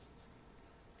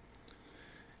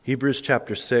Hebrews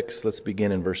chapter 6, let's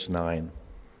begin in verse 9.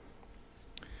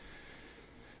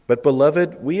 But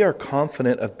beloved, we are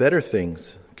confident of better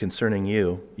things concerning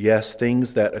you, yes,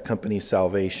 things that accompany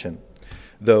salvation,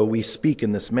 though we speak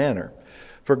in this manner.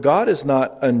 For God is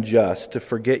not unjust to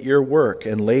forget your work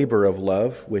and labor of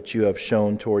love, which you have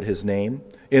shown toward his name,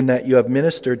 in that you have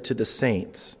ministered to the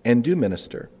saints, and do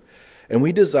minister. And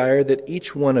we desire that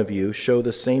each one of you show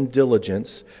the same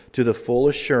diligence to the full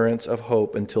assurance of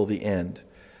hope until the end,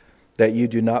 that you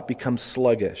do not become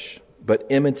sluggish, but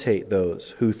imitate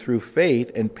those who through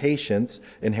faith and patience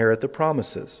inherit the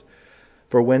promises.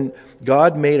 For when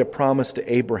God made a promise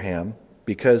to Abraham,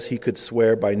 because he could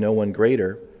swear by no one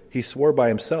greater, he swore by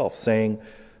himself, saying,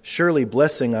 surely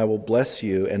blessing I will bless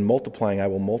you, and multiplying I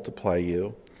will multiply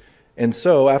you. And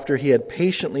so, after he had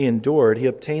patiently endured, he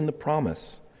obtained the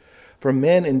promise. For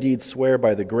men indeed swear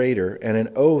by the greater, and an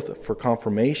oath for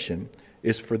confirmation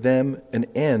is for them an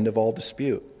end of all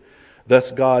dispute.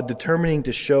 Thus God, determining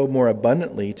to show more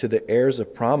abundantly to the heirs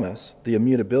of promise the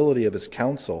immutability of his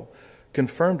counsel,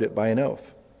 confirmed it by an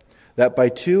oath, that by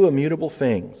two immutable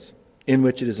things, in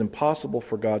which it is impossible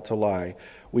for God to lie,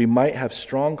 we might have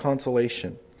strong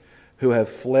consolation, who have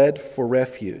fled for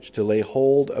refuge to lay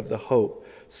hold of the hope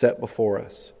set before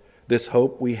us. This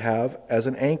hope we have as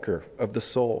an anchor of the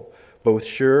soul, both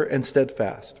sure and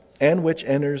steadfast, and which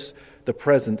enters the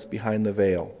presence behind the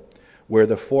veil, where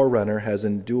the forerunner has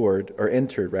entered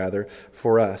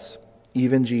for us,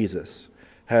 even Jesus,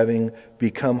 having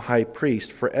become high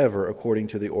priest forever according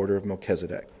to the order of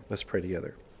Melchizedek. Let's pray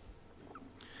together.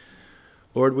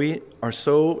 Lord, we are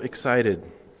so excited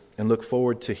and look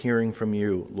forward to hearing from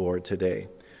you, Lord, today.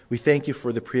 We thank you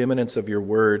for the preeminence of your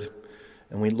word.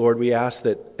 And Lord, we ask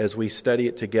that as we study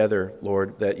it together,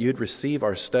 Lord, that you'd receive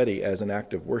our study as an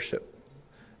act of worship.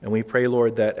 And we pray,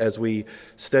 Lord, that as we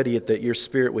study it, that your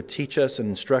Spirit would teach us and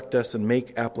instruct us and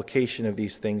make application of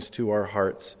these things to our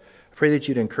hearts. I pray that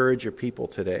you'd encourage your people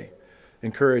today.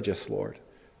 Encourage us, Lord.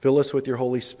 Fill us with your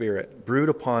Holy Spirit. Brood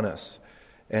upon us.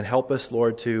 And help us,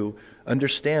 Lord, to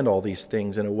understand all these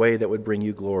things in a way that would bring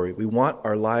you glory. We want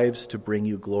our lives to bring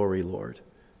you glory, Lord.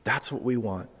 That's what we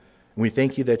want. And we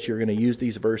thank you that you're going to use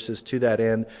these verses to that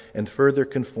end and further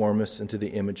conform us into the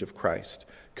image of Christ.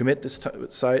 Commit this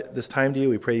time to you.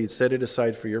 We pray you'd set it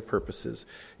aside for your purposes.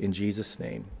 In Jesus'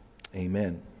 name,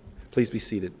 amen. Please be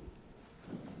seated.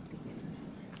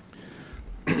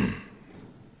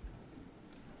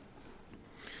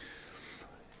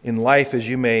 In life, as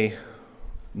you may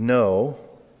know,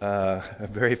 I'm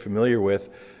very familiar with,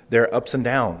 there are ups and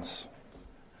downs.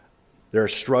 There are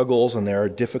struggles and there are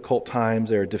difficult times.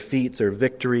 There are defeats, there are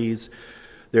victories.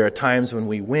 There are times when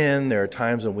we win. There are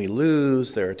times when we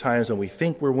lose. There are times when we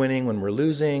think we're winning when we're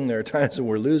losing. There are times when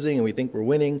we're losing and we think we're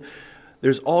winning.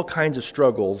 There's all kinds of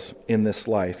struggles in this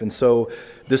life. And so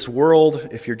this world,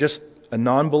 if you're just a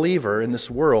non-believer in this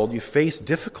world, you face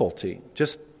difficulty.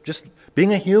 Just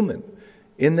being a human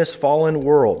in this fallen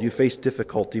world, you face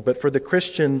difficulty. But for the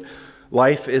Christian,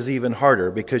 life is even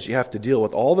harder because you have to deal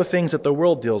with all the things that the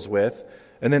world deals with.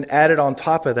 And then added on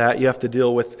top of that, you have to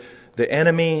deal with the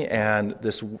enemy and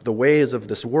the ways of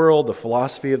this world, the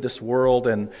philosophy of this world,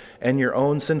 and your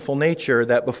own sinful nature,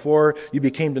 that before you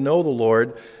became to know the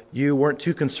Lord, you weren't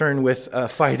too concerned with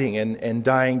fighting and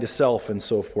dying to self and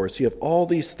so forth. So you have all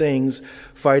these things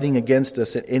fighting against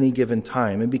us at any given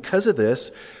time. And because of this,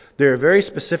 there are very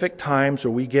specific times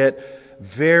where we get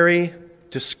very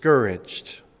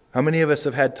discouraged. How many of us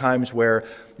have had times where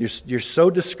you're so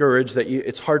discouraged that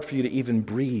it's hard for you to even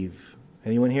breathe?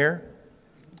 Anyone here?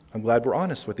 I'm glad we're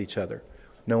honest with each other.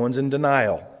 No one's in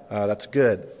denial. That's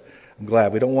good. I'm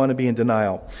glad. We don't want to be in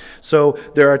denial. So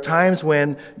there are times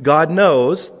when God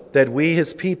knows that we,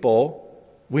 his people,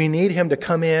 we need him to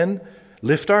come in,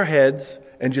 lift our heads,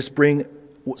 and just bring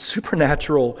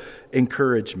supernatural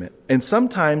encouragement. And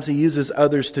sometimes he uses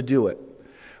others to do it.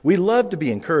 We love to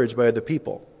be encouraged by other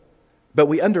people, but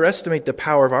we underestimate the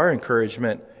power of our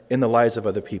encouragement in the lives of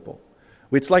other people.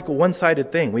 It's like a one-sided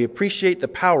thing. We appreciate the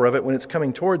power of it when it's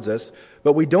coming towards us,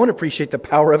 but we don't appreciate the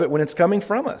power of it when it's coming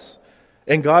from us.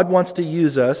 And God wants to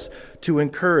use us to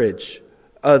encourage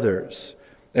others.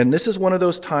 And this is one of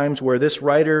those times where this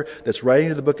writer that's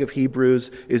writing the book of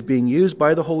Hebrews is being used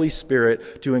by the Holy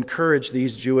Spirit to encourage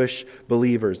these Jewish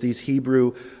believers, these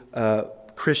Hebrew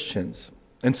Christians.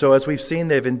 And so as we've seen,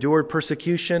 they've endured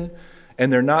persecution,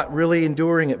 and they're not really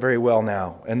enduring it very well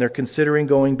now. And they're considering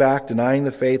going back, denying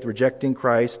the faith, rejecting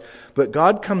Christ. But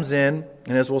God comes in,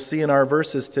 and as we'll see in our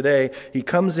verses today, he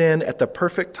comes in at the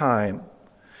perfect time.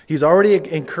 He's already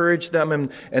encouraged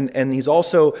them, and he's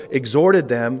also exhorted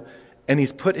them, and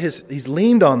he's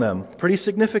leaned on them pretty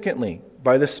significantly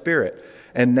by the Spirit.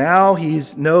 And now he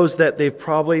knows that they've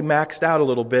probably maxed out a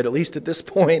little bit, at least at this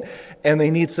point, and they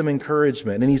need some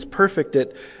encouragement. And he's perfect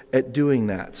at doing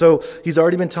that. So he's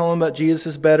already been telling them about Jesus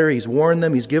is better. He's warned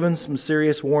them. He's given some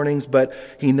serious warnings. But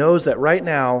he knows that right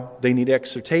now they need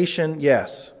exhortation,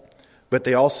 yes, but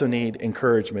they also need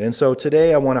encouragement. And so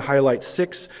today I want to highlight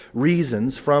 6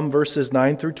 reasons from verses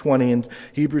 9 through 20 in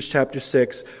Hebrews chapter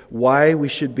 6 why we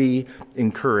should be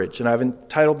encouraged. And I've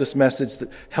entitled this message,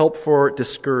 Help for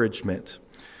Discouragement.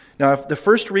 Now, the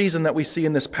first reason that we see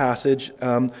in this passage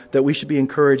that we should be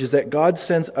encouraged is that God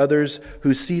sends others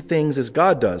who see things as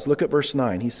God does. Look at verse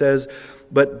 9. He says,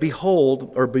 "But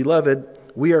behold," or beloved,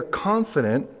 "we are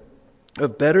confident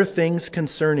of better things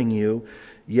concerning you,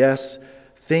 yes,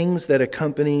 things that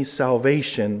accompany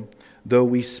salvation, though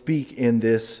we speak in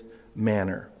this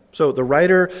manner." So the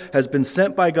writer has been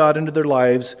sent by God into their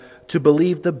lives to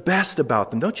believe the best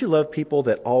about them. Don't you love people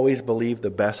that always believe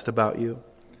the best about you?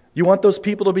 You want those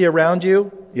people to be around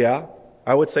you? Yeah,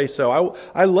 I would say so.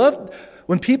 I love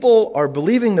when people are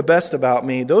believing the best about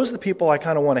me. Those are the people I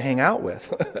kind of want to hang out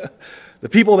with. The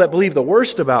people that believe the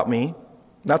worst about me,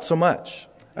 not so much.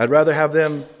 I'd rather have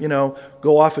them,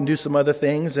 go off and do some other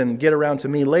things and get around to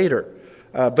me later.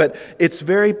 But it's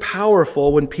very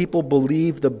powerful when people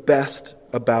believe the best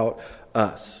about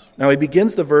us. Now he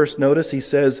begins the verse, notice he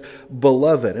says,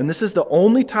 beloved. And this is the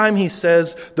only time he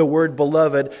says the word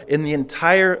beloved in the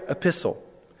entire epistle.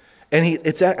 And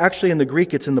it's actually in the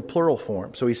Greek, it's in the plural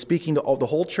form. So he's speaking to the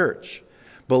whole church.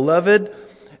 Beloved,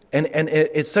 and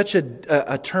it's such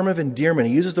a term of endearment.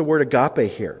 He uses the word agape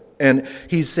here. And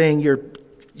he's saying,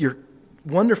 you're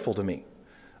wonderful to me.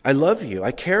 I love you.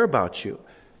 I care about you.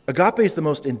 Agape is the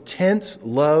most intense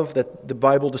love that the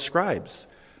Bible describes.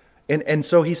 And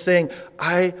so he's saying,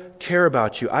 I care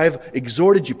about you. I've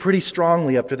exhorted you pretty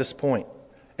strongly up to this point.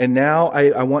 And now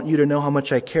I want you to know how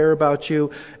much I care about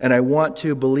you, and I want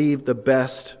to believe the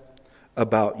best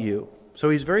about you. So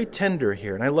he's very tender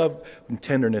here, and I love when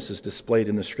tenderness is displayed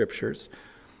in the Scriptures.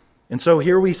 And so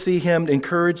here we see him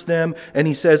encourage them, and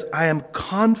he says, I am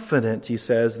confident, he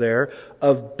says there,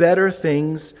 of better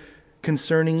things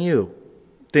concerning you,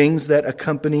 things that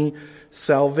accompany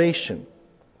salvation.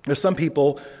 Now, some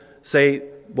people say,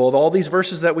 well, all these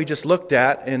verses that we just looked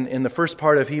at in the first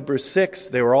part of Hebrews 6,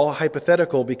 they were all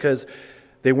hypothetical because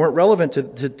they weren't relevant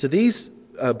to these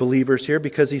believers here,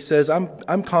 because he says,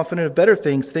 I'm confident of better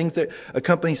things that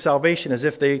accompany salvation, as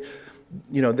if they,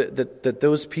 that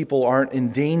those people aren't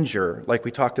in danger, like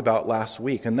we talked about last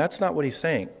week. And that's not what he's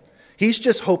saying. He's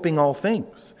just hoping all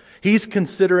things. He's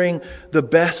considering the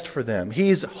best for them.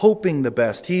 He's hoping the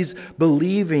best. He's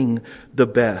believing the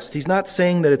best. He's not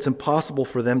saying that it's impossible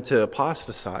for them to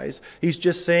apostatize. He's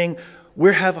just saying,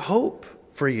 we have hope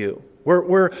for you.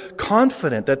 We're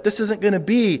confident that this isn't going to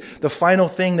be the final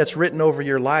thing that's written over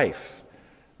your life.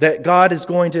 That God is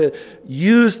going to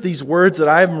use these words that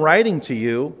I'm writing to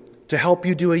you to help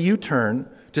you do a U-turn,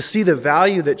 to see the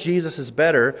value that Jesus is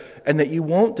better, and that you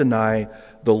won't deny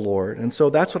the Lord. And so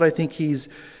that's what I think he's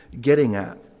getting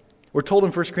at. We're told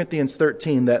in 1 Corinthians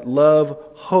 13 that love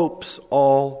hopes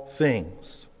all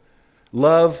things.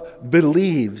 Love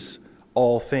believes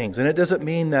all things. And it doesn't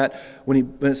mean that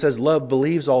when it says love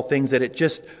believes all things, that it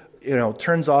just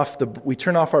we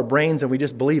turn off our brains and we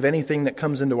just believe anything that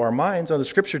comes into our minds. Now, the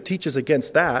Scripture teaches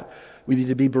against that. We need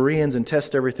to be Bereans and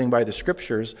test everything by the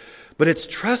Scriptures. But it's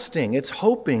trusting, it's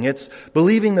hoping, it's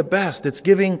believing the best, it's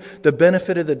giving the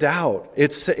benefit of the doubt.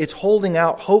 It's holding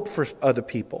out hope for other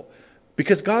people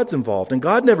because God's involved, and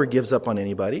God never gives up on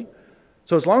anybody.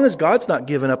 So as long as God's not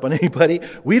giving up on anybody,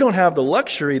 we don't have the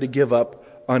luxury to give up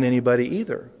on anybody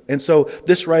either. And so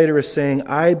this writer is saying,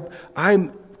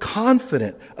 I'm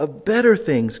confident of better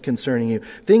things concerning you,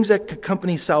 things that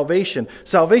accompany salvation.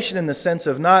 Salvation in the sense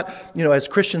of not, as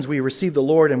Christians we receive the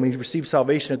Lord and we receive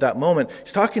salvation at that moment.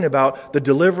 He's talking about the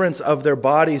deliverance of their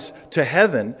bodies to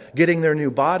heaven, getting their new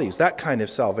bodies, that kind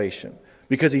of salvation.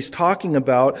 Because he's talking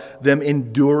about them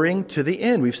enduring to the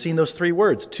end. We've seen those 3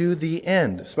 words, to the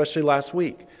end, especially last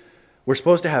week. We're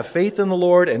supposed to have faith in the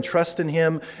Lord and trust in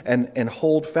Him and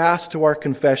hold fast to our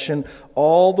confession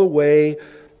all the way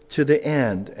to the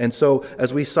end. And so,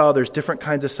 as we saw, there's different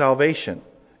kinds of salvation.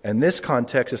 And this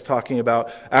context is talking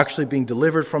about actually being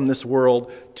delivered from this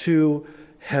world to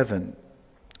heaven.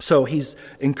 So he's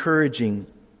encouraging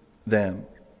them.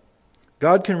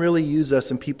 God can really use us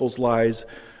in people's lives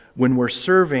when we're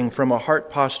serving from a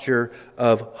heart posture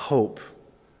of hope,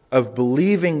 of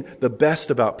believing the best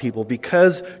about people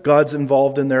because God's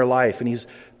involved in their life and He's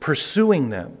pursuing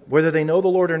them, whether they know the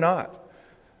Lord or not.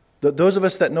 Those of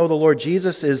us that know the Lord,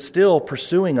 Jesus is still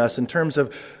pursuing us in terms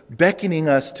of beckoning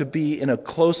us to be in a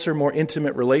closer, more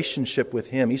intimate relationship with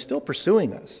Him. He's still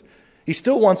pursuing us. He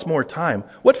still wants more time.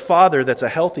 What father that's a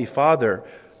healthy father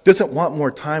doesn't want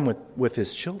more time with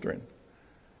his children?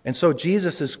 And so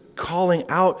Jesus is calling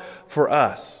out for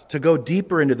us to go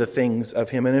deeper into the things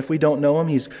of Him. And if we don't know Him,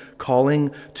 He's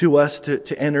calling to us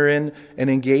to enter in and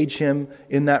engage Him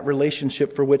in that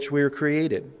relationship for which we were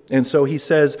created. And so He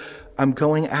says, I'm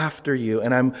going after you,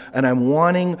 and I'm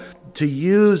wanting to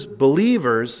use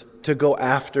believers to go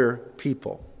after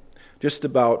people. Just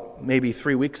about maybe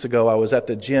 3 weeks ago, I was at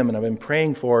the gym, and I've been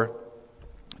praying for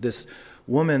this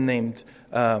woman named...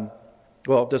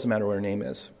 well, it doesn't matter what her name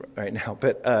is right now,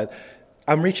 but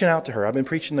I'm reaching out to her. I've been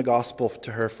preaching the gospel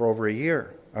to her for over a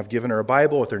year. I've given her a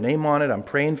Bible with her name on it. I'm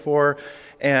praying for her.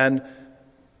 And,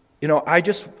 I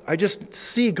just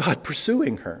see God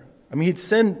pursuing her. I mean, He'd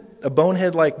send a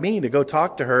bonehead like me to go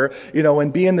talk to her,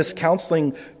 and be in this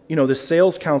counseling, this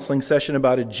sales counseling session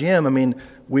about a gym. I mean,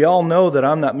 we all know that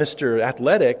I'm not Mr.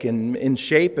 Athletic and in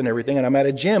shape and everything, and I'm at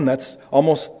a gym. That's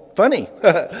almost funny.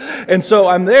 And so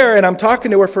I'm there and I'm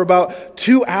talking to her for about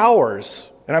 2 hours.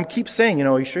 And I keep saying,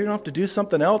 are you sure you don't have to do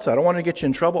something else? I don't want to get you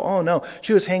in trouble. Oh, no.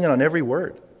 She was hanging on every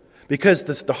word. Because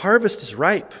the harvest is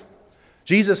ripe.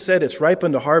 Jesus said it's ripe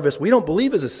unto harvest. We don't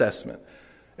believe His assessment.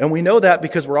 And we know that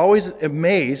because we're always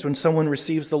amazed when someone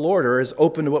receives the Lord or is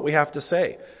open to what we have to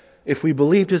say. If we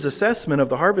believed His assessment of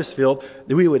the harvest field,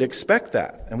 then we would expect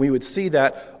that. And we would see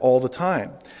that all the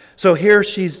time. So here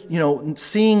she's,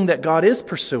 seeing that God is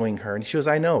pursuing her. And she goes,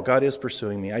 I know, God is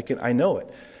pursuing me. I know it.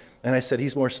 And I said,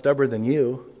 He's more stubborn than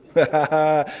you.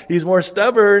 He's more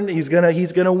stubborn. He's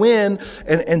gonna win.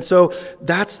 And so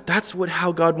that's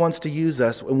how God wants to use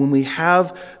us. When we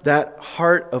have that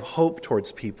heart of hope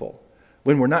towards people,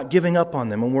 when we're not giving up on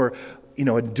them, when we're,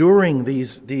 enduring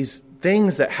these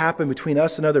things that happen between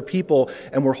us and other people,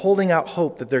 and we're holding out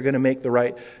hope that they're going to make the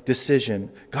right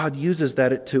decision. God uses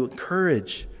that to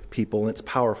encourage people, and it's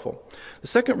powerful. The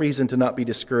second reason to not be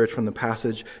discouraged from the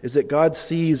passage is that God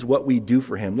sees what we do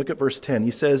for Him. Look at verse 10.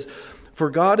 He says,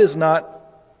 "For God is not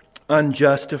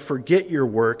unjust to forget your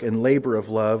work and labor of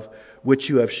love, which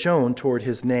you have shown toward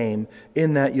His name,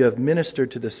 in that you have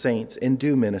ministered to the saints and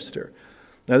do minister."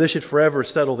 Now, this should forever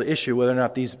settle the issue whether or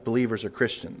not these believers are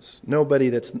Christians. Nobody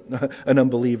that's an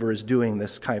unbeliever is doing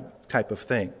this type of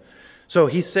thing. So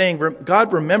He's saying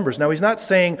God remembers. Now, He's not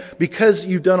saying because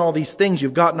you've done all these things,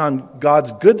 you've gotten on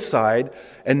God's good side,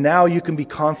 and now you can be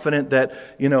confident that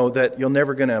that you're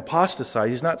never going to apostatize.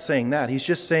 He's not saying that. He's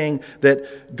just saying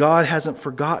that God hasn't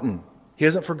forgotten. He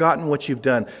hasn't forgotten what you've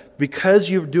done. Because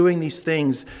you're doing these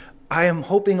things, I am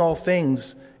hoping all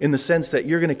things in the sense that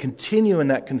you're going to continue in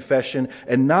that confession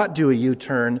and not do a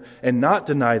U-turn and not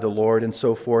deny the Lord and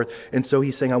so forth. And so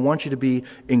He's saying, I want you to be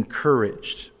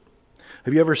encouraged.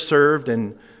 Have you ever served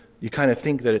and you kind of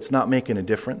think that it's not making a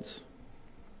difference?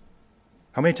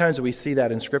 How many times do we see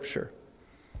that in Scripture?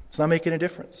 It's not making a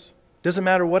difference. It doesn't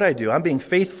matter what I do. I'm being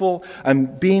faithful. I'm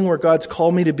being where God's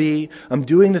called me to be. I'm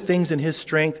doing the things in His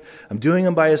strength. I'm doing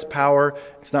them by His power.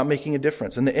 It's not making a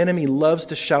difference. And the enemy loves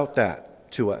to shout that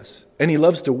to us. And he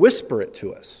loves to whisper it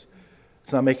to us.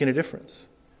 It's not making a difference.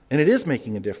 And it is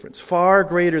making a difference, far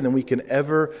greater than we can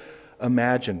ever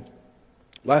imagine.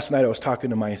 Last night I was talking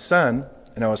to my son,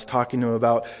 and I was talking to him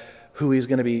about who he's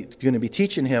going to be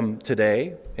teaching him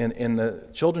today in the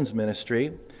children's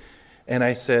ministry. And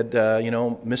I said,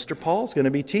 Mr. Paul's going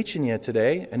to be teaching you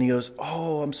today. And he goes,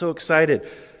 oh, I'm so excited.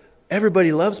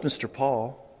 Everybody loves Mr.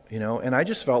 Paul, and I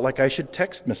just felt like I should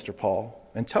text Mr.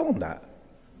 Paul and tell him that.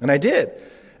 And I did.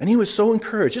 And he was so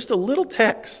encouraged. Just a little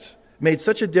text made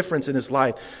such a difference in his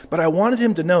life. But I wanted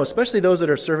him to know, especially those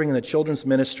that are serving in the children's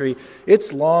ministry,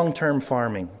 it's long-term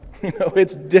farming.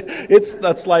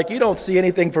 That's like you don't see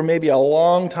anything for maybe a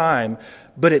long time,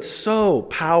 but it's so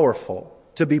powerful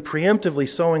to be preemptively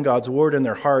sowing God's word in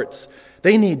their hearts.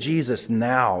 They need Jesus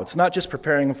now. It's not just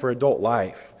preparing them for adult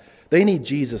life. They need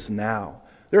Jesus now.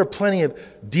 There are plenty of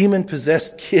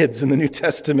demon-possessed kids in the New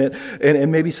Testament,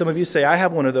 and maybe some of you say, I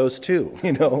have one of those too.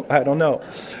 I don't know.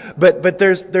 But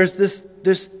there's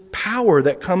this power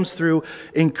that comes through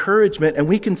encouragement, and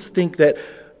we can think that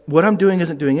what I'm doing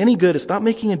isn't doing any good, it's not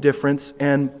making a difference,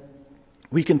 and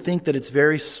we can think that it's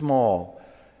very small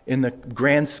in the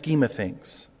grand scheme of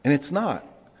things, and it's not.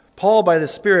 Paul, by the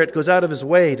Spirit, goes out of his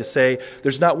way to say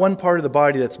there's not one part of the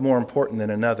body that's more important than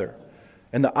another.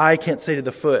 And the eye can't say to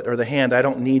the foot or the hand, I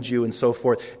don't need you, and so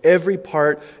forth. Every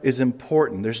part is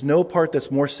important. There's no part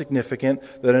that's more significant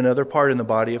than another part in the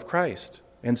body of Christ.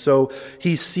 And so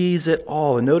he sees it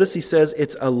all. And notice he says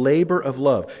it's a labor of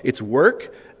love. It's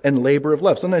work and labor of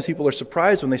love. Sometimes people are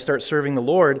surprised when they start serving the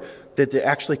Lord that it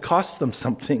actually costs them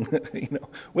something.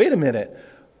 Wait a minute.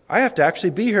 I have to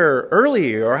actually be here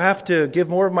early, or I have to give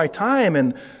more of my time,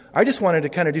 and I just wanted to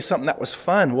kind of do something that was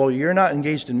fun. Well, you're not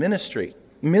engaged in ministry.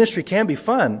 Ministry can be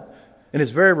fun, and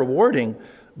it's very rewarding,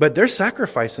 but there's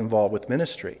sacrifice involved with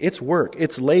ministry. It's work,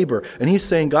 it's labor. And he's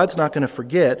saying God's not going to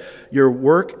forget your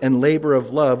work and labor of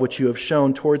love, which you have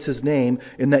shown towards his name,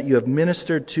 in that you have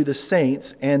ministered to the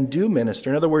saints and do minister.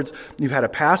 In other words, you've had a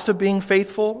past of being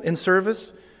faithful in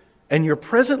service, and you're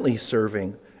presently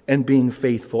serving and being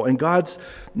faithful. And God's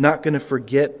not going to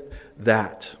forget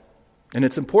that. And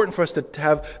it's important for us to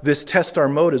have this test our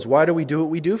motives. Why do we do what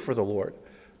we do for the Lord?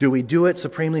 Do we do it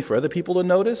supremely for other people to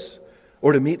notice,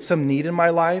 or to meet some need in my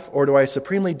life? Or do I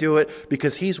supremely do it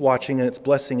because he's watching and it's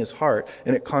blessing his heart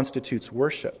and it constitutes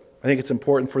worship? I think it's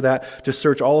important for that to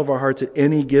search all of our hearts at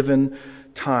any given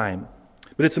time.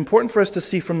 But it's important for us to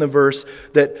see from the verse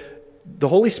that the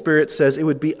Holy Spirit says it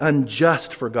would be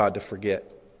unjust for God to forget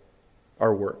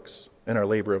our works and our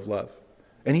labor of love.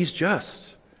 And he's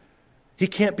just. He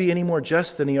can't be any more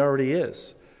just than he already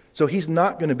is. So he's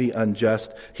not going to be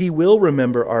unjust. He will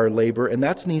remember our labor, and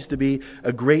that needs to be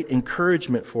a great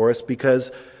encouragement for us because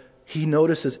he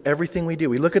notices everything we do.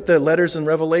 We look at the letters in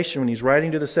Revelation when he's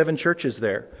writing to the 7 churches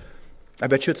there. I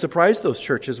bet you it surprised those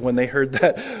churches when they heard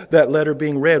that letter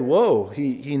being read. Whoa,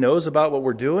 he knows about what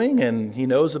we're doing, and he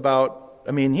knows about,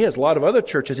 he has a lot of other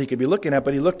churches he could be looking at,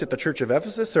 but he looked at the church of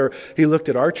Ephesus, or he looked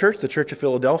at our church, the church of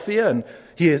Philadelphia, and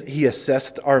he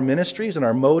assessed our ministries and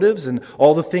our motives and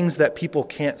all the things that people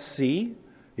can't see.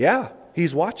 Yeah,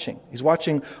 he's watching. He's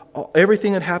watching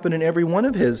everything that happened in every one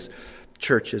of his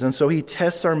churches. And so he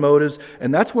tests our motives,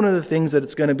 and that's one of the things that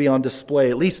it's going to be on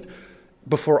display, at least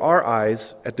before our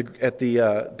eyes, at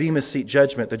the Bema Seat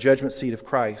judgment, the judgment seat of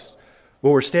Christ,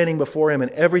 where we're standing before him,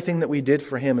 and everything that we did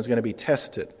for him is going to be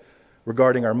tested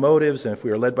regarding our motives, and if we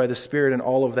are led by the Spirit and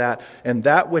all of that. And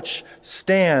that which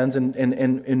stands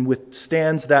and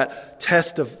withstands that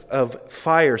test of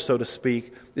fire, so to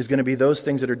speak, is going to be those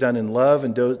things that are done in love,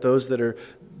 and those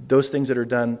things that are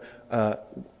done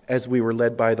as we were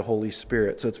led by the Holy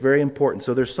Spirit. So it's very important.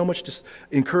 So there's so much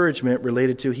encouragement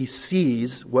related to he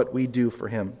sees what we do for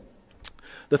him.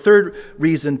 The third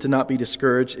reason to not be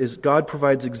discouraged is God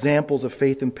provides examples of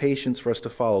faith and patience for us to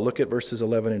follow. Look at verses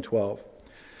 11 and 12.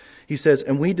 He says,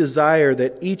 "And we desire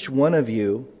that each one of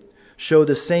you show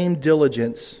the same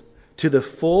diligence to the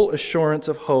full assurance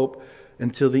of hope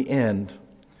until the end,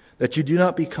 that you do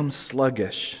not become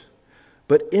sluggish,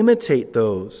 but imitate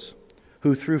those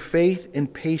who through faith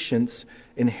and patience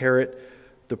inherit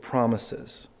the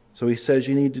promises." So he says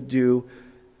you need to do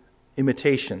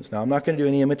imitations. Now, I'm not going to do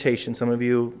any imitations. Some of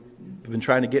you have been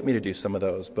trying to get me to do some of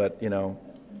those, but,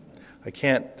 I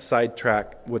can't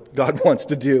sidetrack what God wants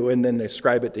to do and then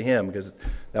ascribe it to him, because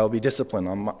that will be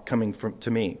discipline coming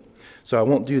to me. So I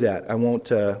won't do that. I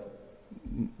won't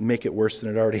make it worse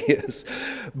than it already is.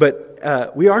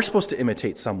 But we are supposed to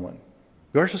imitate someone.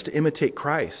 We are supposed to imitate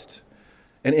Christ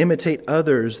and imitate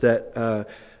others that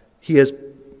he has,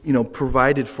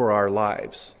 provided for our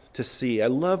lives to see. I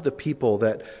love the people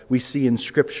that we see in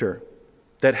Scripture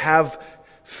that have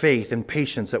faith and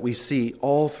patience that we see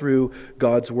all through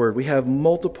God's Word. We have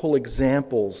multiple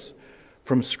examples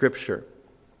from Scripture.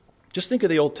 Just think of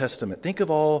the Old Testament. Think of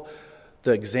all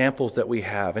the examples that we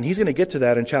have. And he's going to get to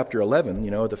that in chapter 11,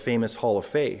 the famous Hall of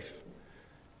Faith.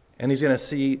 And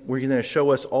we're going to show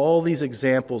us all these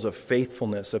examples of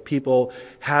faithfulness, of people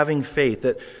having faith.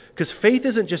 Because faith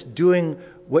isn't just doing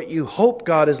what you hope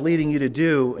God is leading you to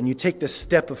do, and you take this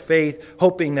step of faith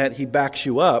hoping that he backs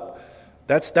you up.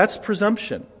 That's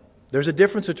presumption. There's a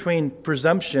difference between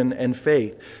presumption and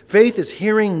faith. Faith is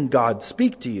hearing God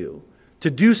speak to you to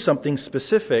do something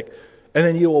specific, and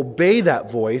then you obey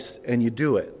that voice and you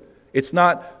do it. It's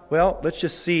not, let's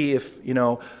just see if,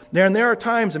 there are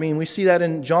times, we see that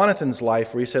in Jonathan's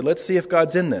life where he said, let's see if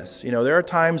God's in this. There are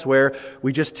times where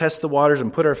we just test the waters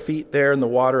and put our feet there in the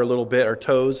water a little bit, our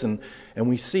toes, and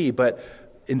we see. But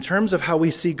in terms of how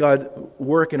we see God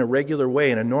work in a regular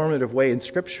way, in a normative way in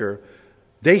Scripture,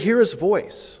 they hear his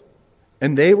voice,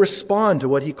 and they respond to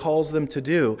what he calls them to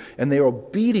do, and they are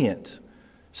obedient.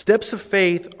 Steps of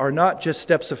faith are not just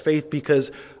steps of faith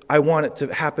because I want it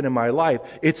to happen in my life.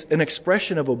 It's an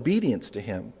expression of obedience to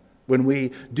him. When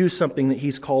we do something that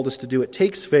he's called us to do, it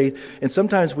takes faith, and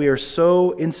sometimes we are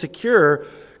so insecure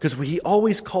because he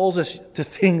always calls us to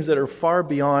things that are far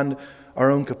beyond our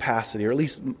own capacity, or at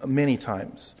least many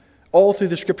times. All through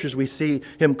the Scriptures we see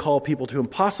him call people to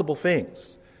impossible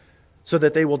things, so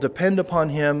that they will depend upon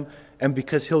him, and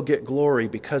because he'll get glory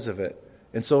because of it.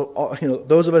 And so,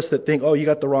 those of us that think, you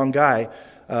got the wrong guy,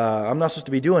 I'm not supposed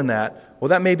to be doing that. Well,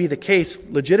 that may be the case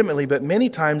legitimately, but many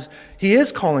times He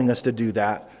is calling us to do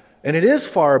that. And it is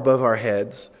far above our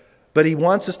heads, but He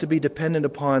wants us to be dependent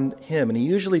upon Him. And He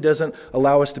usually doesn't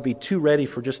allow us to be too ready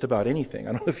for just about anything.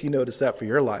 I don't know if you noticed that for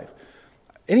your life.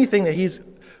 Anything that He's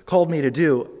called me to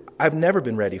do, I've never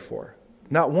been ready for.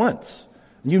 Not once.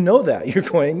 You know that. You're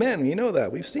going, amen, you know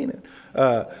that. We've seen it.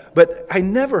 But I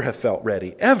never have felt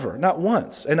ready, ever, not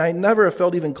once. And I never have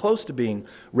felt even close to being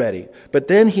ready. But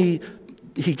then He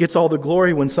gets all the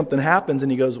glory when something happens,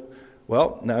 and He goes,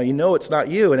 well, now you know it's not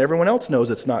you, and everyone else knows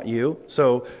it's not you.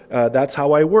 So that's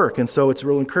how I work. And so it's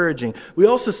real encouraging. We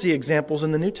also see examples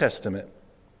in the New Testament.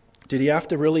 Did He have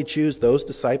to really choose those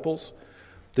disciples?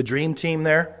 The dream team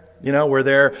there, where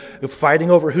they're fighting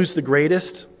over who's the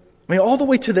greatest? I mean, all the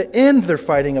way to the end they're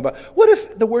fighting about, what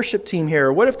if the worship team here,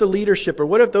 or what if the leadership, or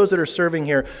what if those that are serving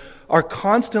here are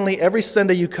constantly, every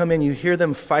Sunday you come in, you hear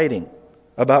them fighting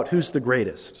about who's the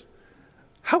greatest?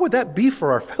 How would that be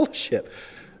for our fellowship?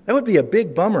 That would be a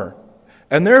big bummer.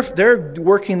 And they're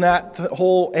working that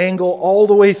whole angle all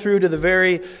the way through to the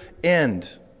very end.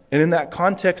 And in that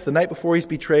context, the night before He's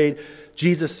betrayed,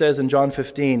 Jesus says in John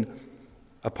 15,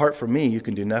 apart from me, you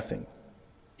can do nothing.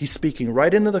 He's speaking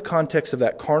right into the context of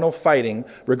that carnal fighting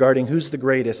regarding who's the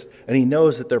greatest, and He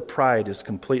knows that their pride is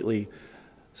completely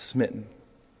smitten.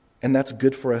 And that's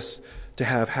good for us to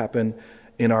have happen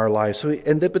in our lives.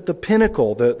 But the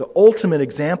pinnacle, the ultimate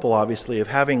example, obviously, of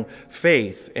having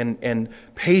faith and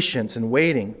patience and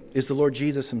waiting is the Lord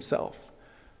Jesus Himself.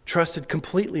 Trusted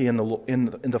completely in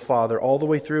the Father all the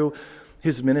way through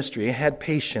His ministry. He had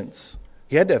patience.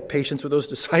 He had to have patience with those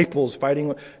disciples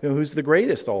fighting who's the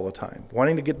greatest all the time,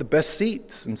 wanting to get the best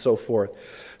seats and so forth.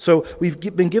 So we've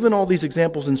been given all these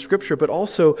examples in Scripture, but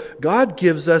also God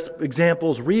gives us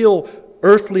examples, real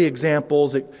earthly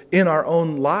examples in our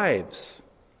own lives.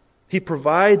 He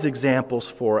provides examples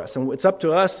for us, and it's up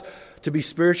to us to be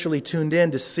spiritually tuned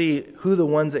in to see who the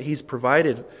ones that He's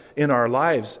provided in our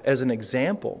lives as an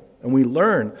example. And we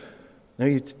learn.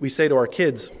 We say to our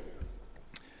kids,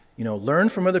 learn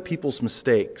from other people's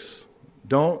mistakes.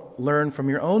 Don't learn from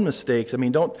your own mistakes.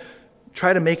 Don't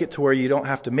try to make it to where you don't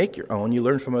have to make your own. You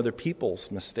learn from other people's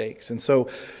mistakes. And so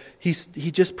He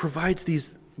just provides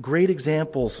these great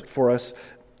examples for us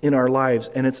in our lives.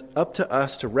 And it's up to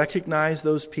us to recognize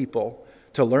those people,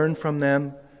 to learn from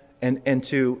them, and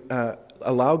to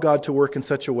allow God to work in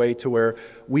such a way to where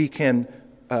we can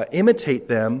imitate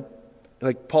them.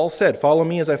 Like Paul said, follow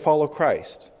me as I follow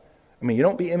Christ. You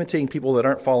don't be imitating people that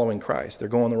aren't following Christ. They're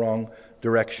going the wrong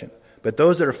direction. But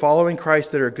those that are following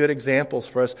Christ, that are good examples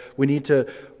for us, we need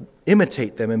to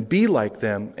imitate them and be like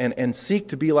them and seek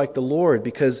to be like the Lord,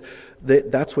 because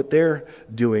that's what they're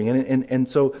doing. And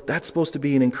so that's supposed to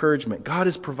be an encouragement. God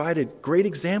has provided great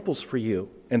examples for you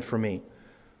and for me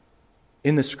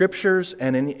in the Scriptures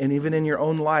and even in your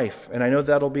own life. And I know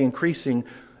that'll be increasing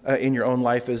in your own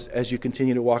life as you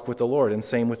continue to walk with the Lord, and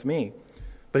same with me.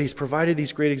 But He's provided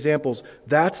these great examples.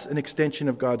 That's an extension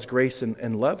of God's grace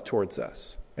and love towards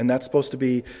us. And that's supposed to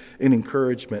be an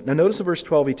encouragement. Now notice in verse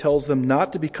 12, He tells them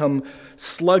not to become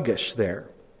sluggish there.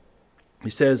 He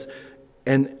says,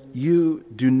 and you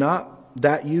do not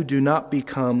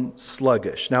become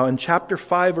sluggish. Now in chapter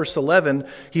 5, verse 11,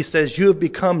 He says, you have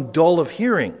become dull of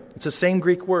hearing. It's the same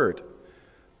Greek word.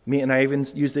 And I even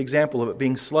used the example of it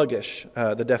being sluggish,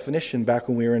 the definition back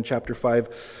when we were in chapter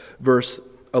 5, verse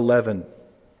 11.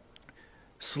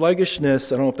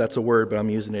 Sluggishness, I don't know if that's a word, but I'm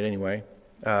using it anyway.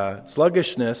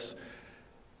 Sluggishness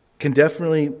can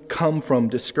definitely come from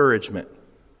discouragement.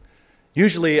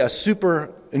 Usually a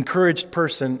super encouraged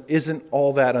person isn't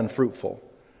all that unfruitful.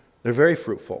 They're very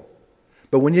fruitful.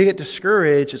 But when you get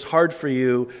discouraged, it's hard for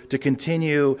you to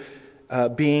continue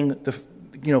being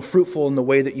fruitful in the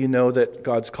way that you know that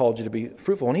God's called you to be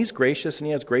fruitful. And He's gracious, and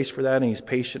He has grace for that, and He's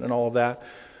patient and all of that.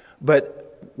 But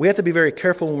we have to be very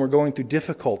careful when we're going through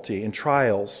difficulty and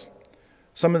trials.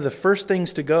 Some of the first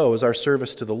things to go is our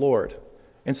service to the Lord.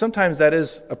 And sometimes that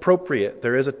is appropriate.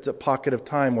 There is a pocket of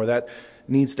time where that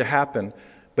needs to happen.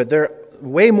 But there,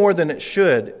 way more than it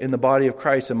should in the body of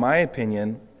Christ, in my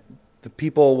opinion, the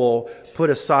people will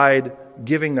put aside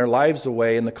giving their lives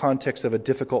away in the context of a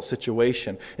difficult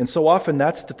situation. And so often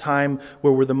that's the time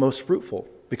where we're the most fruitful,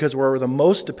 because we're the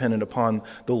most dependent upon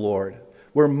the Lord.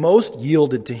 We're most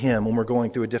yielded to Him when we're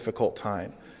going through a difficult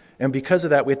time. And because of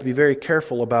that, we have to be very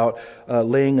careful about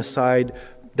laying aside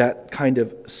that kind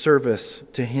of service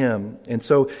to Him. And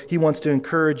so He wants to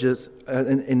encourage us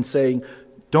in saying,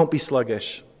 don't be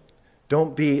sluggish.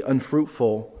 Don't be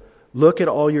unfruitful. Look at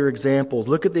all your examples.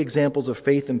 Look at the examples of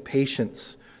faith and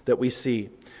patience that we see.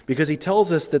 Because He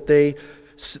tells us that they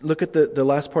look at the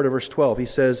last part of verse 12. He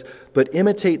says, but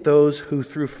imitate those who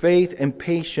through faith and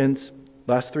patience,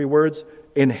 last three words,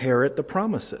 inherit the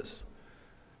promises.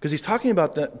 Because he's talking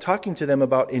to them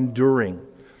about enduring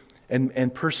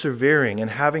and persevering and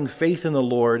having faith in the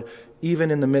Lord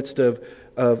even in the midst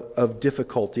of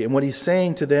difficulty. And what he's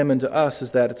saying to them and to us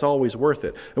is that it's always worth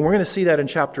it. And we're going to see that in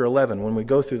chapter 11 when we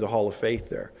go through the hall of faith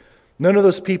there. None of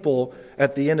those people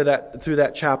at the end of that, through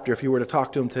that chapter, if you were to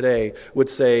talk to them today, would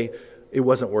say it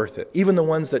wasn't worth it. Even the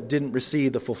ones that didn't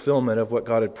receive the fulfillment of what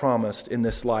God had promised in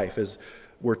this life, as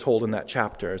we're told in that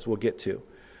chapter, as we'll get to.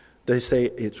 They say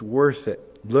it's worth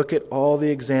it. Look at all the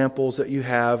examples that you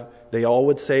have. They all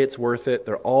would say it's worth it.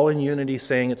 They're all in unity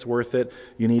saying it's worth it.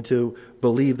 You need to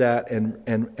believe that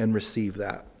and receive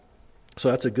that.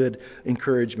 So that's a good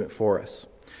encouragement for us.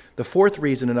 The fourth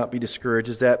reason to not be discouraged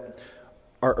is that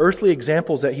our earthly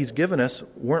examples that he's given us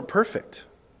weren't perfect.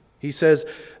 He says,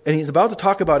 and he's about to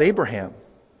talk about Abraham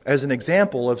as an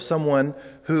example of someone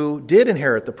who did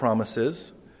inherit the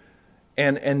promises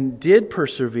and did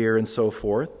persevere and so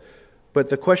forth. But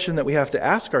the question that we have to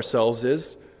ask ourselves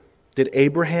is, did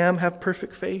Abraham have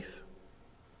perfect faith?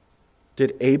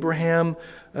 Did Abraham,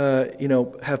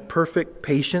 have perfect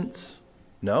patience?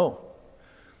 No.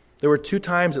 There were 2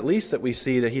 times at least that we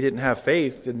see that he didn't have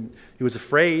faith, and he was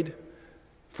afraid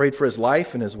for his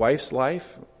life and his wife's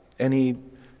life, and he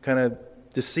kind of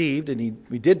deceived, and he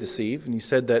did deceive, and he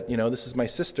said that, this is my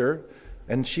sister,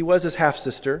 and she was his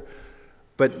half-sister,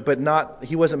 but not,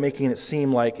 he wasn't making it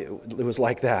seem like it was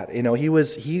like that.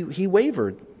 He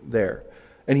wavered there,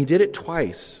 and he did it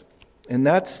twice. And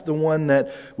that's the one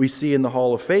that we see in the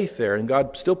hall of faith there, and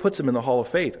God still puts him in the hall of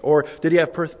faith. Or did he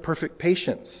have perfect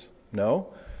patience?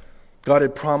 No. God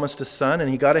had promised a son, and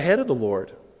he got ahead of the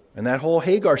Lord. And that whole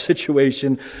Hagar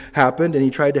situation happened, and he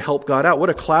tried to help God out.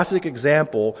 What a classic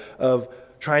example of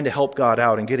trying to help God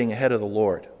out and getting ahead of the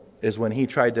Lord is when he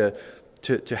tried to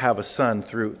have a son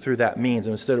through that means,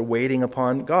 and instead of waiting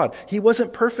upon God. He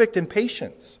wasn't perfect in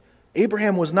patience.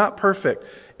 Abraham was not perfect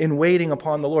in waiting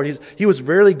upon the Lord. He was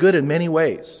very good in many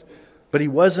ways, but he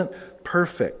wasn't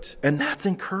perfect. And that's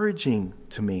encouraging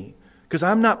to me, because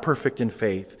I'm not perfect in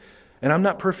faith, and I'm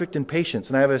not perfect in patience,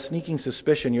 and I have a sneaking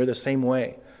suspicion you're the same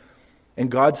way. And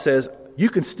God says, you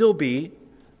can still be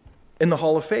in the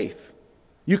hall of faith.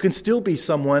 You can still be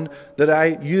someone that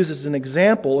I use as an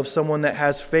example of someone that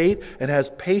has faith and has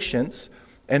patience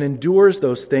and endures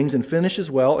those things and finishes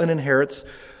well and inherits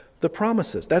the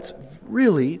promises. That's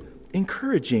really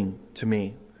encouraging to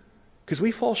me, because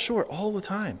we fall short all the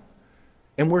time.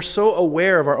 And we're so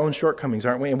aware of our own shortcomings,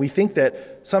 aren't we? And we think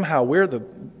that somehow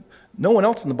no one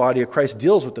else in the body of Christ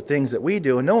deals with the things that we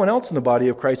do, and no one else in the body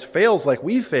of Christ fails like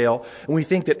we fail, and we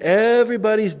think that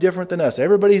everybody's different than us.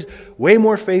 Everybody's way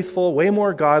more faithful, way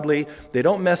more godly. They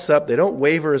don't mess up. They don't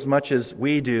waver as much as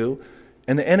we do.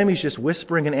 And the enemy's just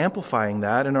whispering and amplifying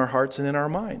that in our hearts and in our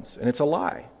minds. And it's a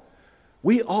lie.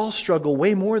 We all struggle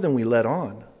way more than we let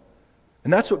on.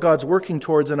 And that's what God's working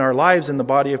towards in our lives in the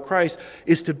body of Christ,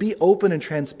 is to be open and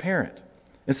transparent.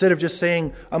 Instead of just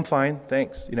saying, I'm fine,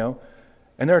 thanks,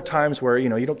 And there are times where,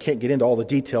 you can't get into all the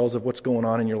details of what's going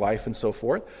on in your life and so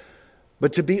forth.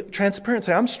 But to be transparent,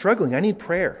 say, I'm struggling, I need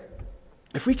prayer.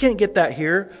 If we can't get that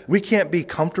here, we can't be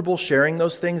comfortable sharing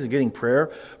those things and getting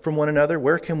prayer from one another,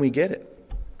 where can we get it?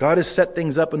 God has set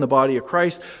things up in the body of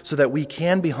Christ so that we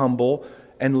can be humble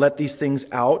and let these things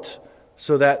out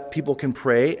so that people can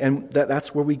pray, and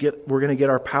that's where we're going to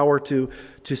get our power to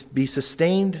be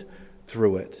sustained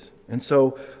through it. And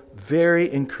so,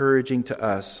 very encouraging to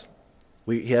us.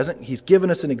 He's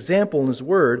given us an example in his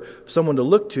word of someone to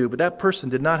look to, but that person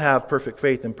did not have perfect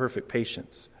faith and perfect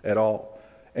patience at all.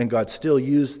 And God still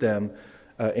used them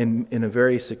in a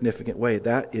very significant way.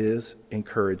 That is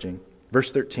encouraging.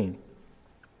 Verse 13.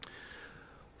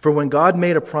 For when God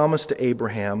made a promise to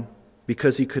Abraham,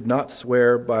 because he could not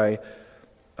swear by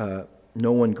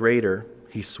no one greater,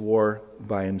 he swore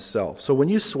by himself. So when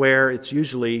you swear, it's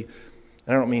usually,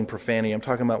 I don't mean profanity, I'm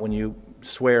talking about when you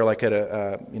swear like at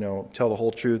tell the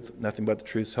whole truth, nothing but the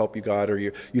truth, so help you God, or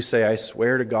you say, I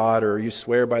swear to God, or you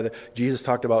swear by Jesus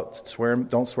talked about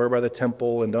don't swear by the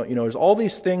temple, and there's all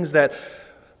these things that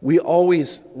we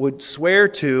always would swear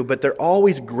to, but they're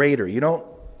always greater. You don't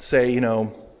say,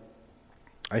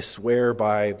 I swear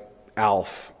by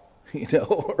Alf,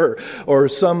 or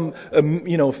some,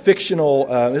 fictional,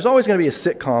 there's always going to be a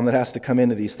sitcom that has to come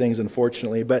into these things,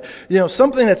 unfortunately. But,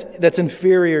 something that's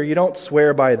inferior, you don't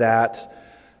swear by that.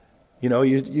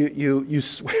 You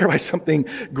swear by something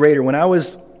greater. When I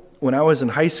was in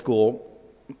high school,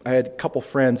 I had a couple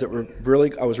friends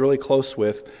that I was really close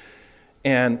with,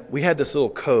 and we had this little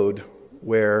code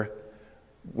where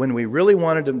when we really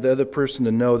wanted the other person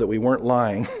to know that we weren't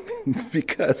lying,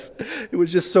 because it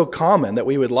was just so common that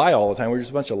we would lie all the time. We were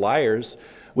just a bunch of liars.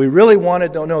 We really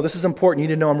wanted to know, this is important. You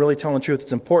need to know I'm really telling the truth.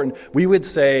 It's important. We would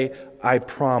say, I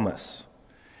promise.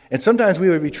 And sometimes we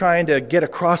would be trying to get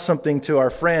across something to our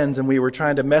friends, and we were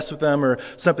trying to mess with them or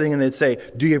something, and they'd say,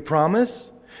 do you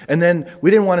promise? And then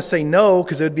we didn't want to say no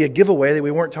because it would be a giveaway that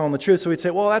we weren't telling the truth. So we'd say,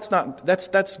 well,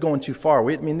 that's going too far.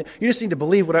 You just need to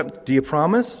believe do you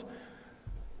promise?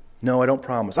 No, I don't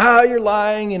promise. You're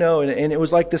lying, and it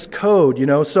was like this code,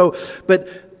 So, but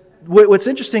what's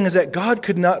interesting is that God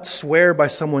could not swear by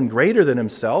someone greater than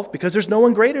himself because there's no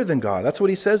one greater than God. That's what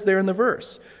he says there in the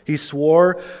verse. He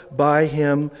swore by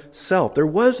himself. There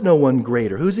was no one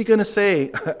greater. Who's he going to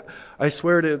say, I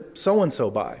swear to so-and-so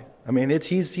by? I mean,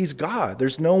 he's God.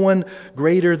 There's no one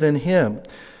greater than him.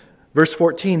 Verse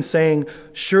 14 saying,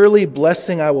 surely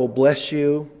blessing I will bless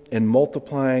you, and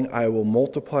multiplying I will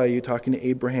multiply you, talking to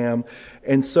Abraham.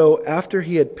 And so after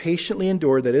he had patiently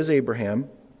endured, that is Abraham,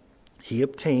 he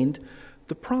obtained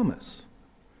the promise.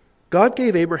 God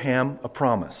gave Abraham a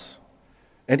promise.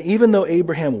 And even though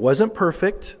Abraham wasn't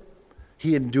perfect,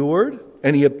 he endured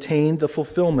and he obtained the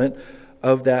fulfillment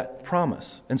of that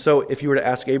promise. And so if you were to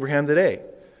ask Abraham today,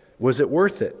 was it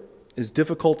worth it? As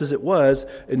difficult as it was,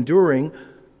 enduring,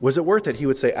 was it worth it? He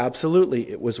would say,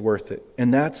 absolutely, it was worth it.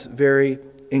 And that's very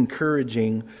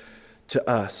encouraging to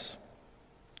us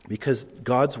because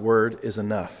God's word is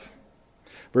enough.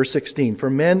 Verse 16, for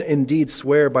men indeed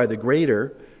swear by the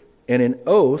greater, and an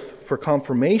oath for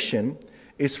confirmation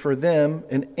is for them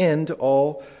an end to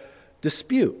all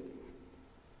dispute.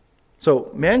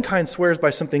 So mankind swears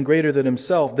by something greater than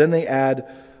himself, then they add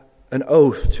an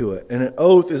oath to it. And an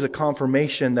oath is a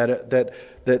confirmation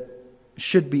that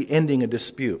should be ending a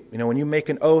dispute. When you make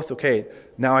an oath, okay,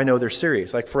 now I know they're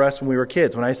serious. Like for us when we were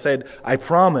kids, when I said, I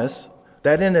promise,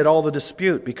 that ended all the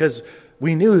dispute because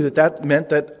we knew that meant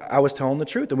that I was telling the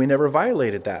truth and we never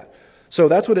violated that. So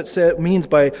that's what it means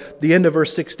by the end of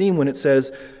verse 16 when it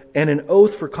says, and an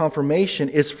oath for confirmation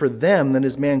is for them, that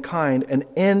is mankind, an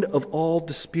end of all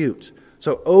dispute.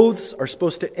 So oaths are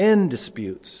supposed to end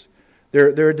disputes.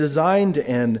 They're designed to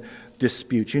end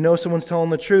disputes. Someone's telling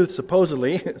the truth,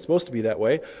 supposedly, it's supposed to be that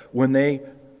way, when they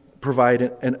provide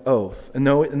an oath. And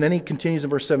then he continues in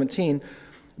verse 17,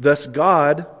 thus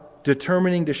God,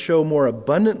 determining to show more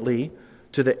abundantly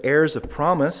to the heirs of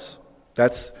promise,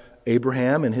 that's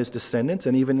Abraham and his descendants,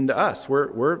 and even into us.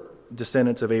 We're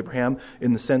descendants of Abraham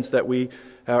in the sense that we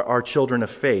are children of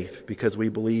faith because we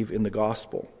believe in the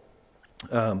gospel.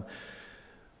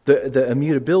 The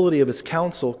immutability of his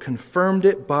counsel confirmed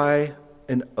it by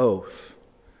an oath.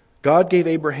 God gave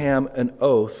Abraham an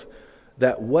oath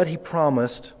that what he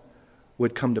promised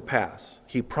would come to pass.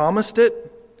 He promised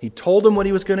it, he told him what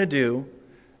he was going to do,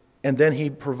 and then he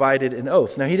provided an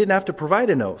oath. Now, he didn't have to provide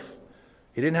an oath.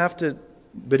 He didn't have to,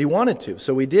 but he wanted to,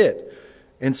 so he did.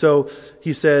 And so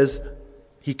he says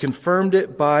he confirmed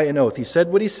it by an oath. He said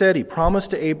what he said. He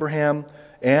promised to Abraham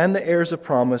and the heirs of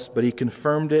promise, but he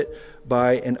confirmed it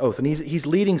by an oath. And he's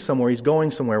leading somewhere. He's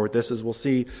going somewhere with this, as we'll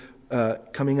see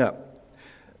coming up.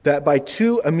 That by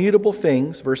two immutable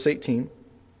things, verse 18,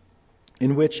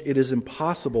 in which it is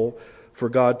impossible for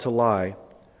God to lie,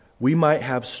 we might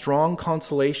have strong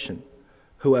consolation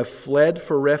who have fled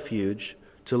for refuge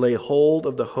to lay hold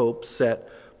of the hope set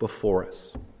before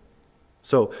us.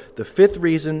 So the fifth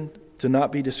reason to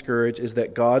not be discouraged is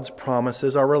that God's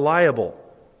promises are reliable.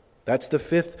 That's the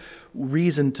fifth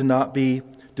reason to not be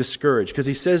discouraged. Because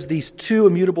he says these two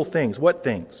immutable things. What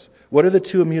things? What are the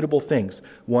two immutable things?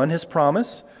 One, his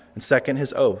promise, and second,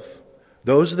 his oath.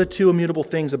 Those are the two immutable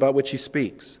things about which he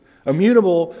speaks.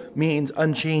 Immutable means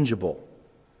unchangeable.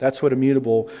 That's what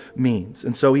immutable means.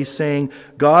 And so he's saying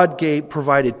God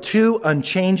provided two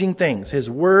unchanging things, his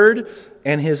word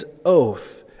and his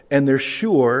oath. And they're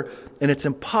sure, and it's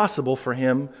impossible for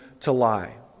him to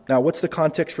lie. Now, what's the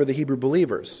context for the Hebrew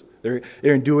believers? They're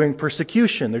enduring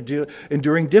persecution. They're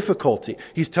enduring difficulty.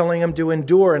 He's telling them to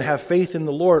endure and have faith in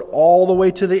the Lord all the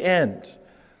way to the end.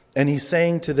 And he's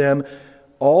saying to them,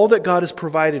 all that God has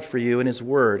provided for you in his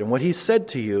word and what he said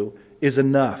to you is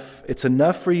enough. It's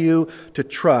enough for you to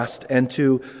trust and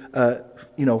to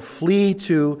flee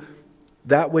to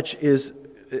that which is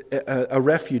a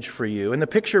refuge for you. And the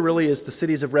picture really is the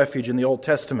cities of refuge in the Old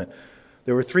Testament.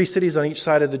 There were 3 cities on each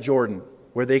side of the Jordan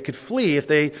where they could flee if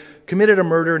they committed a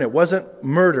murder, and it wasn't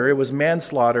murder, it was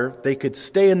manslaughter. They could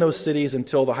stay in those cities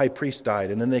until the high priest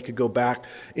died, and then they could go back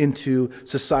into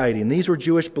society. And these were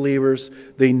Jewish believers.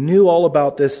 They knew all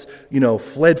about this,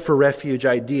 fled for refuge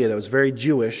idea that was very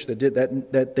Jewish,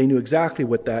 that they knew exactly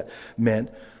what that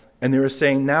meant. And they were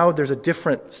saying, now there's a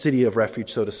different city of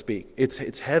refuge, so to speak.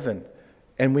 It's heaven.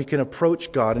 And we can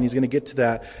approach God, and he's going to get to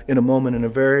that in a moment in a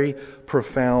very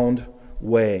profound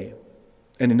way.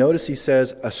 And notice he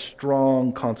says, a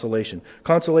strong consolation.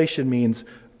 Consolation means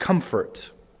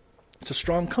comfort. It's a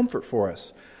strong comfort for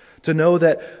us to know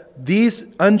that these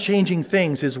unchanging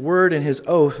things, his word and his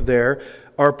oath there,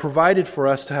 are provided for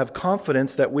us to have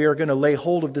confidence that we are going to lay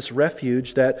hold of this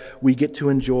refuge that we get to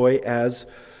enjoy as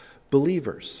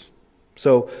believers.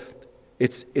 So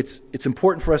it's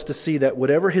important for us to see that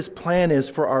whatever his plan is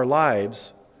for our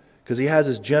lives, because he has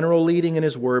his general leading in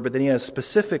his word, but then he has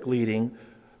specific leading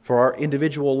for our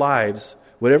individual lives.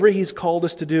 Whatever he's called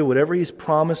us to do, whatever he's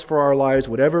promised for our lives,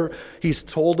 whatever he's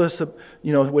told us,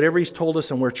 whatever he's told us,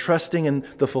 and we're trusting in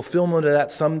the fulfillment of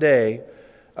that someday,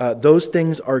 those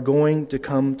things are going to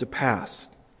come to pass.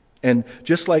 And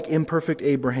just like imperfect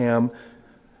Abraham,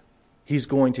 he's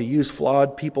going to use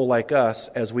flawed people like us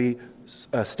as we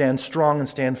stand strong and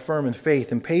stand firm in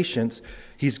faith and patience.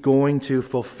 He's going to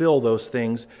fulfill those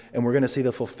things, and we're going to see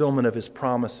the fulfillment of his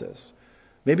promises.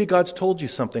 Maybe God's told you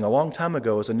something a long time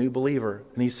ago as a new believer,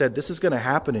 and he said, this is going to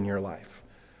happen in your life.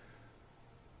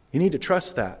 You need to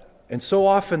trust that. And so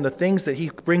often the things that he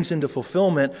brings into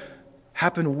fulfillment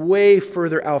happen way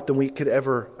further out than we could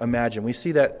ever imagine. We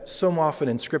see that so often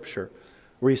in Scripture,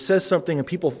 where he says something and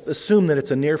people assume that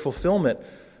it's a near fulfillment,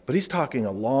 but he's talking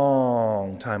a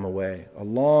long time away.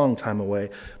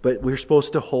 But we're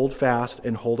supposed to hold fast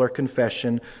and hold our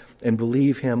confession and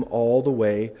believe him all the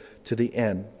way to the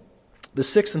end. The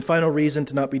sixth and final reason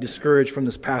to not be discouraged from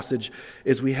this passage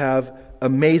is we have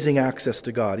amazing access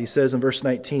to God. He says in verse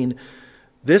 19,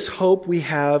 this hope we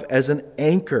have as an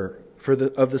anchor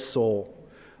of the soul,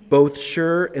 both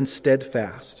sure and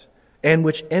steadfast, and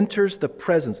which enters the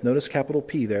presence, notice capital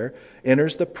P there,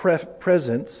 enters the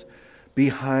presence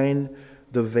behind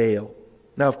the veil.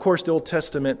 Now, of course, the Old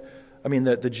Testament,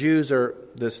 the Jews are,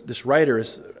 this writer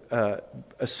is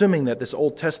assuming that this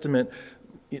Old Testament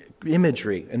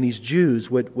imagery, and these Jews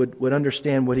would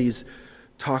understand what he's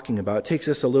talking about. It takes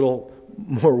us a little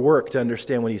more work to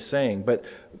understand what he's saying. But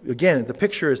again, the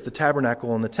picture is the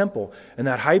tabernacle and the temple. And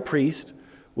that high priest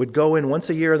would go in once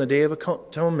a year on the Day of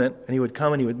Atonement, and he would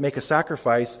come and he would make a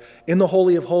sacrifice in the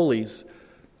Holy of Holies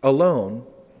alone,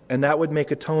 and that would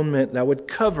make atonement, that would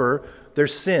cover their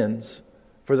sins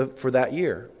for that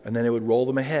year. And then it would roll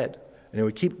them ahead. And it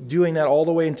would keep doing that all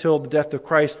the way until the death of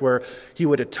Christ, where he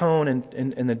would atone,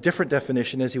 and the different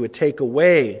definition is he would take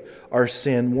away our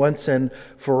sin once and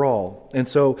for all. And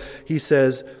so he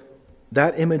says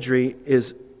that imagery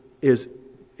is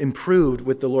improved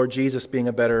with the Lord Jesus being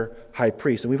a better high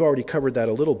priest. And we've already covered that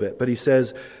a little bit. But he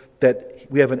says that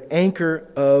we have an anchor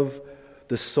of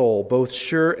the soul, both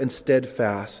sure and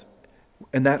steadfast.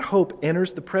 And that hope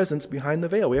enters the presence behind the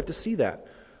veil. We have to see that.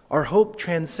 Our hope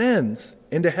transcends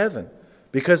into heaven,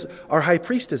 because our high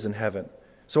priest is in heaven.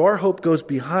 So our hope goes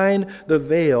behind the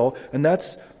veil, and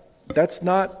that's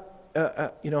not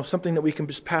something that we can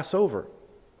just pass over.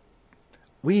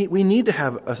 We need to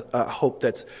have a hope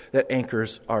that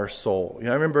anchors our soul. I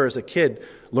remember as a kid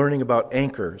learning about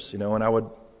anchors, and I would,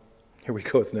 here we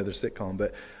go with another sitcom,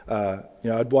 but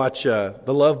I'd watch The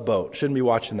Love Boat. Shouldn't be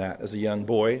watching that as a young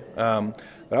boy,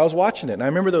 but I was watching it, and I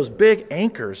remember those big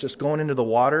anchors just going into the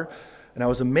water. And I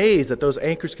was amazed that those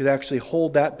anchors could actually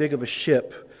hold that big of a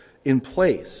ship in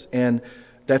place. And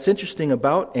that's interesting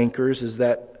about anchors is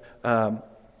that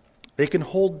they can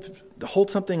hold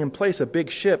something in place, a big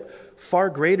ship, far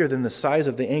greater than the size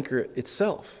of the anchor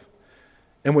itself.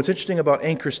 And what's interesting about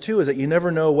anchors too is that you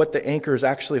never know what the anchor is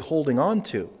actually holding on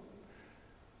to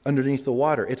underneath the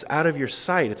water. It's out of your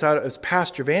sight. It's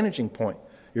past your vanishing point.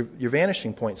 Your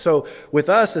vanishing point. So with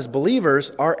us as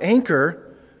believers, our anchor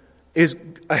is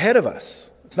ahead of us.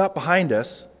 It's not behind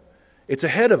us. It's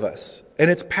ahead of us.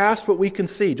 And it's past what we can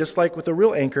see, just like with the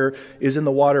real anchor is in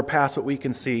the water past what we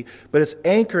can see. But it's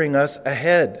anchoring us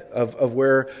ahead of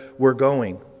where we're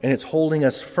going. And it's holding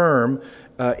us firm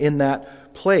in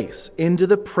that place, into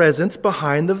the presence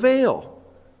behind the veil.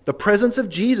 The presence of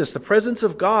Jesus, the presence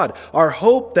of God, our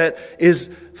hope that is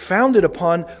founded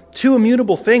upon two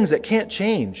immutable things that can't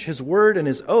change, his word and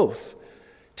his oath,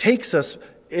 takes us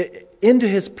into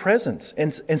his presence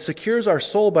and secures our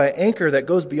soul by an anchor that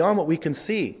goes beyond what we can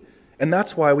see. And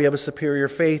that's why we have a superior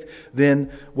faith than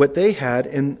what they had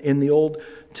in the Old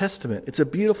Testament. It's a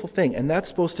beautiful thing, and that's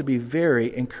supposed to be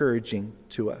very encouraging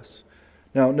to us.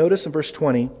 Now, notice in verse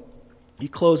 20, he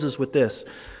closes with this,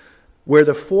 where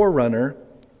the forerunner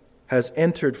has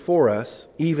entered for us,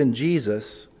 even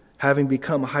Jesus, having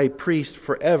become high priest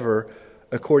forever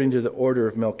according to the order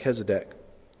of Melchizedek.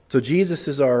 So Jesus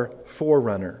is our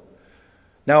forerunner.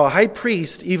 Now, a high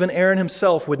priest, even Aaron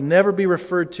himself, would never be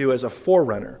referred to as a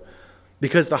forerunner,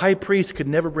 because the high priest could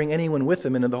never bring anyone with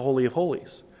him into the Holy of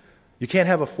Holies. You can't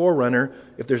have a forerunner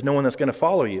if there's no one that's going to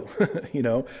follow you.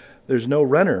 There's no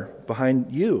runner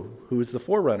behind you who is the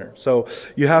forerunner. So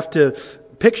you have to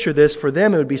picture this. For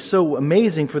them, it would be so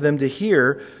amazing for them to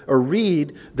hear or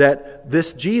read that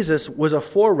this Jesus was a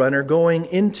forerunner going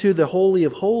into the Holy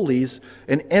of Holies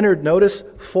and entered, notice,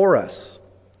 for us.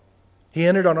 He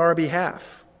entered on our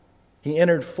behalf. He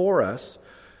entered for us,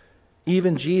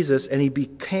 even Jesus, and he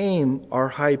became our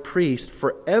high priest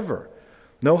forever.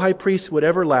 No high priest would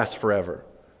ever last forever.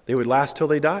 They would last till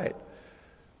they died.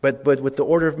 But with the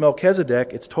order of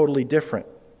Melchizedek, it's totally different.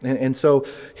 And so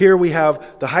here we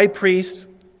have the high priest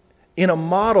in a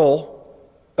model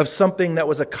of something that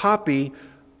was a copy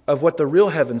of what the real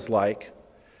heaven's like.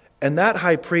 And that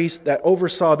high priest that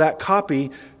oversaw that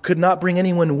copy could not bring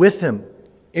anyone with him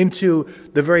into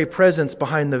the very presence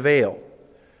behind the veil.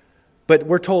 But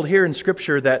we're told here in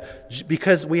Scripture that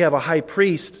because we have a high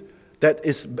priest that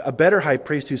is a better high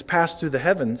priest who's passed through the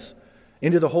heavens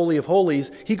into the Holy of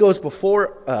Holies, he goes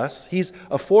before us. He's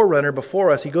a forerunner before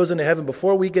us. He goes into heaven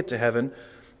before we get to heaven,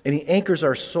 and he anchors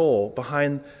our soul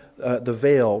behind the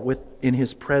veil in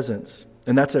his presence.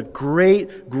 And that's a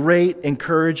great, great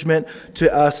encouragement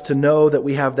to us to know that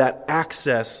we have that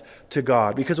access to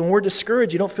God. Because when we're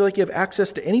discouraged, you don't feel like you have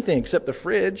access to anything except the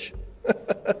fridge.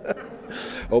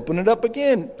 Open it up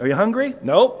again. Are you hungry?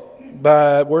 Nope.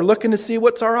 But we're looking to see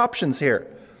what's our options here.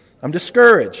 I'm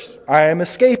discouraged. I am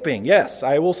escaping. Yes,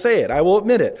 I will say it. I will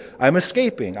admit it. I'm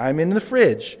escaping. I'm in the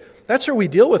fridge. That's where we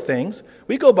deal with things.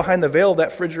 We go behind the veil of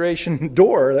that refrigeration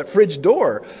door, that fridge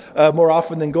door, more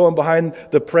often than going behind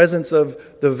the presence of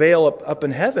the veil up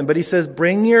in heaven. But he says,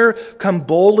 come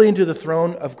boldly into the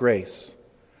throne of grace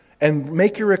and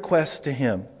make your requests to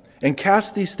him and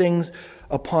cast these things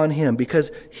upon him,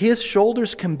 because his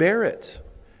shoulders can bear it.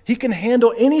 He can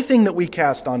handle anything that we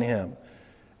cast on him.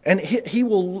 And he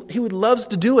would loves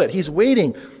to do it. He's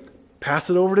waiting. Pass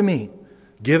it over to me.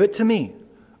 Give it to me.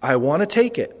 I want to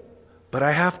take it, but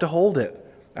I have to hold it.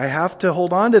 I have to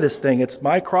hold on to this thing. It's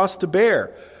my cross to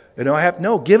bear.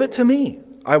 Give it to me.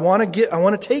 I want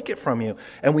to take it from you.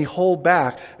 And we hold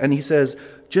back. And he says,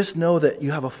 just know that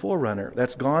you have a forerunner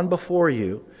that's gone before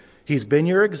you. He's been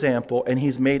your example, and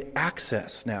he's made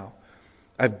access now.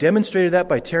 I've demonstrated that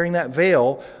by tearing that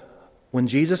veil when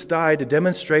Jesus died, to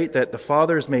demonstrate that the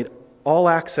Father has made all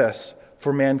access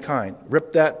for mankind.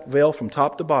 Ripped that veil from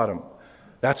top to bottom.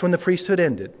 That's when the priesthood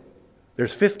ended.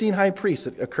 There's 15 high priests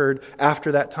that occurred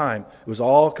after that time. It was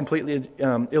all completely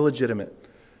illegitimate.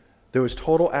 There was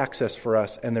total access for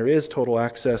us, and there is total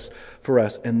access for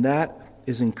us, and that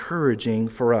is encouraging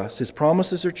for us. His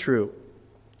promises are true.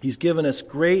 He's given us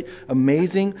great,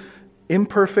 amazing,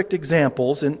 imperfect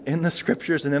examples in the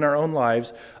Scriptures and in our own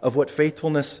lives of what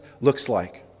faithfulness looks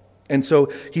like. And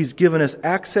so he's given us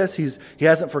access. He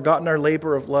hasn't forgotten our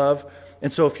labor of love.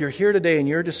 And so if you're here today and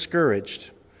you're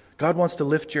discouraged, God wants to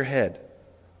lift your head.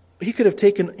 He could have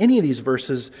taken any of these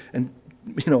verses and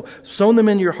sown them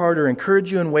into your heart or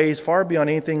encouraged you in ways far beyond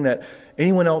anything that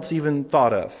anyone else even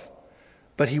thought of.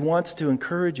 But he wants to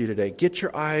encourage you today. Get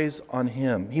your eyes on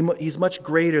him. He's much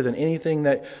greater than anything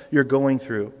that you're going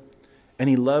through. And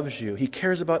he loves you. He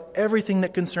cares about everything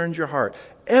that concerns your heart.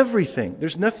 Everything.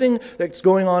 There's nothing that's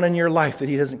going on in your life that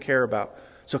he doesn't care about.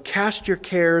 So cast your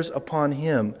cares upon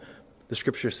him, the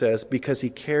Scripture says, because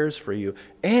he cares for you.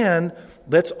 And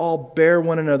let's all bear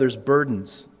one another's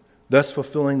burdens, thus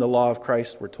fulfilling the law of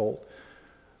Christ, we're told.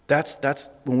 That's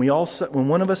when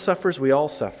one of us suffers, we all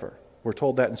suffer. We're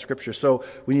told that in Scripture. So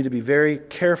we need to be very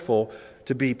careful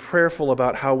to be prayerful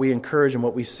about how we encourage and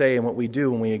what we say and what we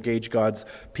do when we engage God's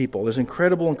people. There's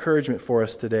incredible encouragement for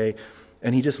us today,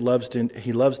 and he loves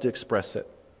to express it.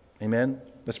 Amen?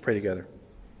 Let's pray together.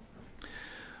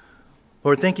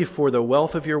 Lord, thank you for the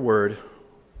wealth of your word.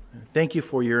 Thank you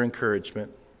for your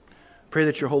encouragement. Pray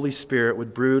that your Holy Spirit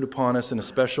would brood upon us in a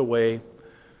special way.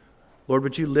 Lord,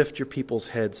 would you lift your people's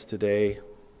heads today?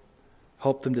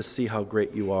 Help them to see how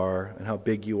great you are and how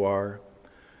big you are.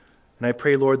 And I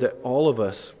pray, Lord, that all of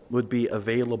us would be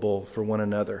available for one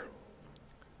another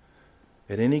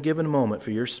at any given moment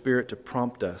for your Spirit to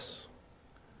prompt us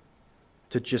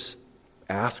to just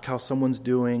ask how someone's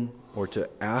doing, or to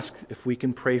ask if we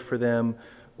can pray for them,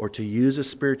 or to use a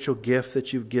spiritual gift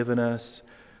that you've given us,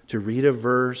 to read a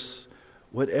verse,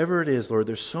 whatever it is, Lord.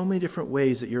 There's so many different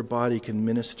ways that your body can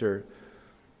minister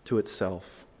to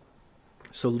itself.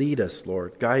 So lead us,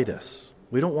 Lord. Guide us.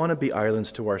 We don't want to be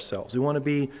islands to ourselves. We want to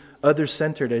be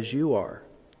other-centered as you are.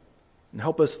 And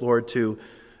help us, Lord, to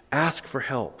ask for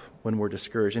help when we're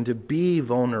discouraged, and to be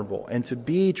vulnerable and to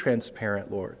be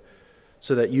transparent, Lord,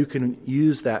 so that you can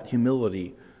use that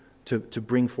humility to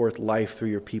bring forth life through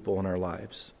your people in our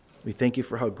lives. We thank you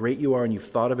for how great you are and you've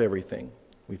thought of everything.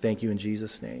 We thank you in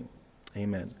Jesus' name.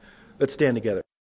 Amen. Let's stand together.